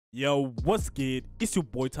Yo, what's good? It's your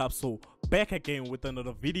boy Top Soul back again with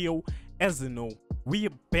another video. As you know, we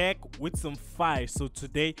are back with some fire. So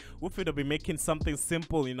today we're finna be making something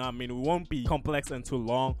simple, you know what I mean? We won't be complex and too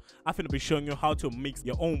long. I'm finna be showing you how to mix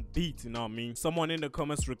your own beat, you know what I mean? Someone in the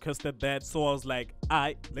comments requested that, so I was like,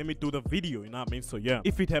 alright, let me do the video, you know what I mean? So yeah,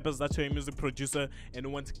 if it happens that you're a music producer and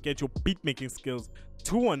you want to get your beat making skills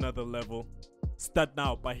to another level, start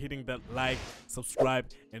now by hitting that like, subscribe,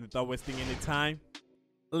 and without wasting any time,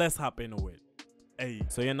 let's hop into it. Hey,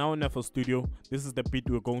 so you're now in FL Studio. This is the beat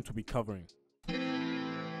we're going to be covering.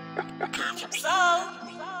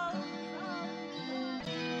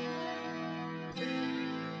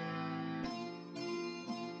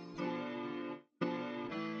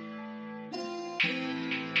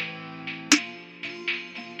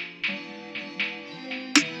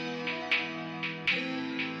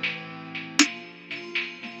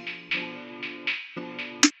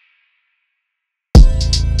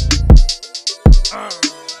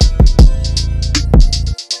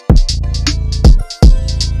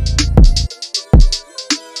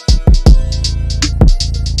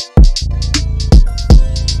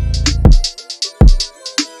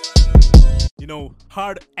 You know,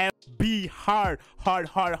 hard as be hard.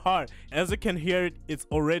 As you can hear it, it's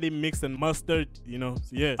already mixed and mastered, you know.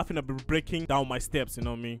 So yeah, I'm gonna be breaking down my steps, you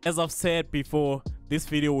know what I mean? As I've said before, this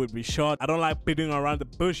video will be short. I don't like beating around the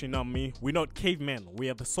bush, you know what I mean? We're not cavemen, we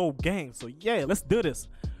are the soul gang. So yeah, let's do this.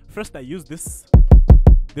 First, I use this.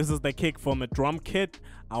 This is the kick from a drum kit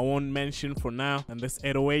I won't mention for now. And this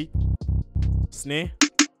 808 snare,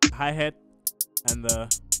 hi-hat, and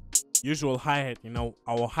the usual hi-hat, you know,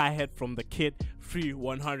 our hi-hat from the kit, free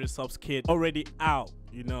 100 subs kit, already out,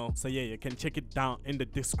 you know. So yeah, you can check it down in the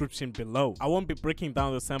description below. I won't be breaking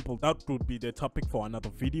down the sample, that would be the topic for another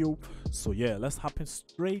video. So yeah, let's hop in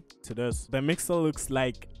straight to this. The mixer looks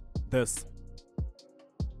like this,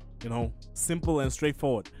 you know, simple and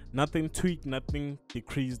straightforward. Nothing tweaked, nothing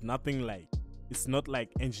decreased, nothing like, it's not like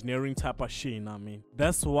engineering type of shit, you know what I mean?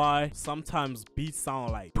 That's why sometimes beats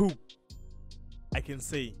sound like poop. I can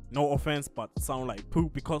say, no offense, but sound like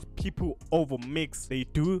poop because people overmix. They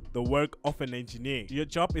do the work of an engineer. Your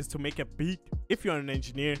job is to make a beat. If you're an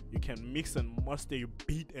engineer, you can mix and master your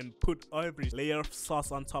beat and put every layer of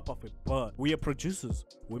sauce on top of it. But we are producers.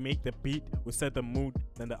 We make the beat, we set the mood,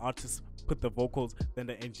 then the artist put the vocals, then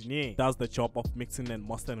the engineer does the job of mixing and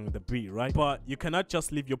mastering the beat, right? But you cannot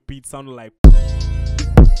just leave your beat sounding like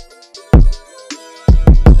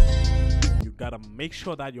you gotta make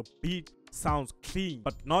sure that your beat sounds clean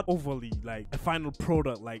but not overly like a final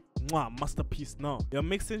product, like masterpiece. No, your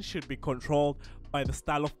mixing should be controlled by the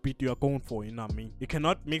style of beat you are going for, you know what I mean? You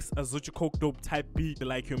cannot mix a Zootcha Coke Dope type beat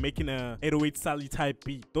like you're making a 808 Sally type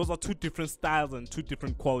beat. Those are two different styles and two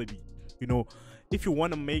different quality, you know. If you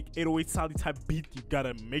want to make 808 Sally type beat, you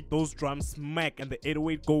gotta make those drums smack and the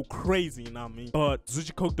 808 go crazy, you know what I mean? But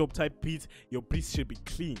Zootcha Coke Dope type beats, your beats should be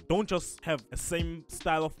clean. Don't just have the same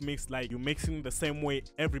style of mix like you're mixing the same way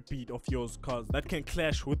every beat of yours, cause that can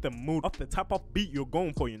clash with the mood of the type of beat you're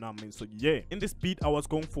going for, you know what I mean? So yeah, in this beat I was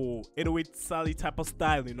going for 808 Sally type of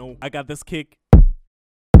style, you know. I got this kick.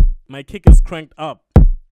 My kick is cranked up.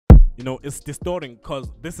 You know, it's distorting because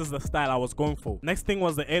this is the style I was going for. Next thing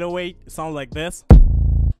was the 808. It sounds like this.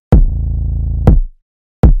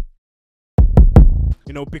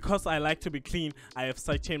 You know, because I like to be clean, I have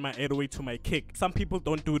sidechained my 808 to my kick. Some people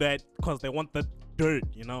don't do that because they want the dirt,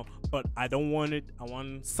 you know, but I don't want it. I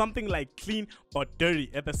want something like clean but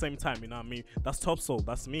dirty at the same time, you know what I mean? That's Top Soul,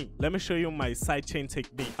 that's me. Let me show you my sidechain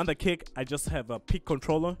technique. On the kick, I just have a pick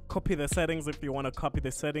controller. Copy the settings if you want to copy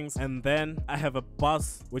the settings, and then I have a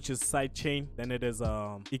bus which is sidechain. Then it is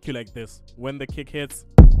EQ like this. When the kick hits,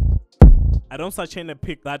 I don't sidechain the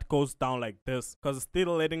pick that goes down like this because it's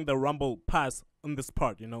still letting the rumble pass on this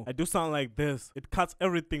part, you know. I do sound like this. It cuts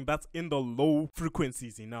everything that's in the low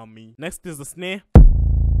frequencies, you know what I mean? Next is the snare.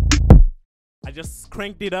 I just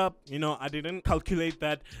cranked it up, you know. I didn't calculate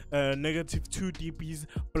that negative 2 dBs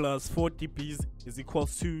plus 4 dBs is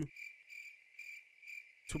equals to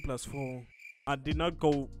 2 plus 4. I did not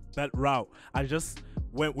go that route. I just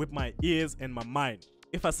went with my ears and my mind.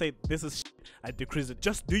 If I say this is shit, I decrease it.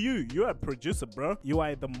 Just do you. You're a producer, bro. You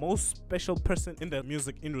are the most special person in the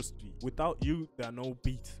music industry. Without you, there are no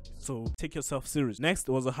beats. So take yourself serious. Next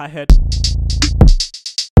was a hi-hat.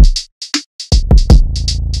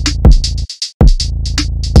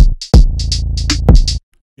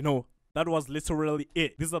 You know, that was literally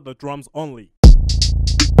it. These are the drums only.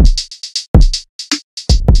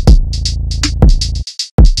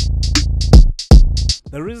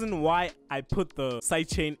 The reason why I put the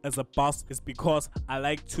sidechain as a boss is because I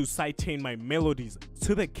like to sidechain my melodies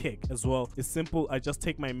to the kick as well. It's simple. I just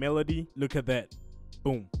take my melody, look at that,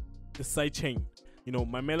 boom, the sidechain. You know,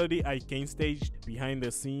 my melody I gain staged behind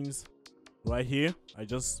the scenes right here. I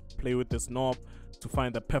just play with this knob to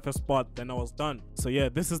find the perfect spot, then I was done. So yeah,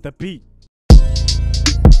 this is the beat.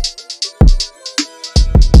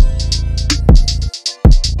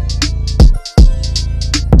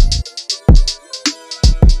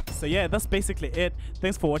 So yeah, that's basically it.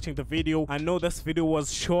 Thanks for watching the video. I know this video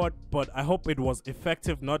was short, but I hope it was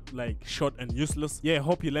effective, not like short and useless. Yeah, I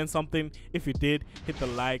hope you learned something. If you did, hit the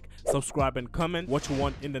like, subscribe, and comment what you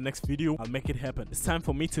want in the next video. I'll make it happen. It's time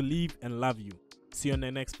for me to leave and love you. See you in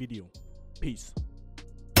the next video. Peace.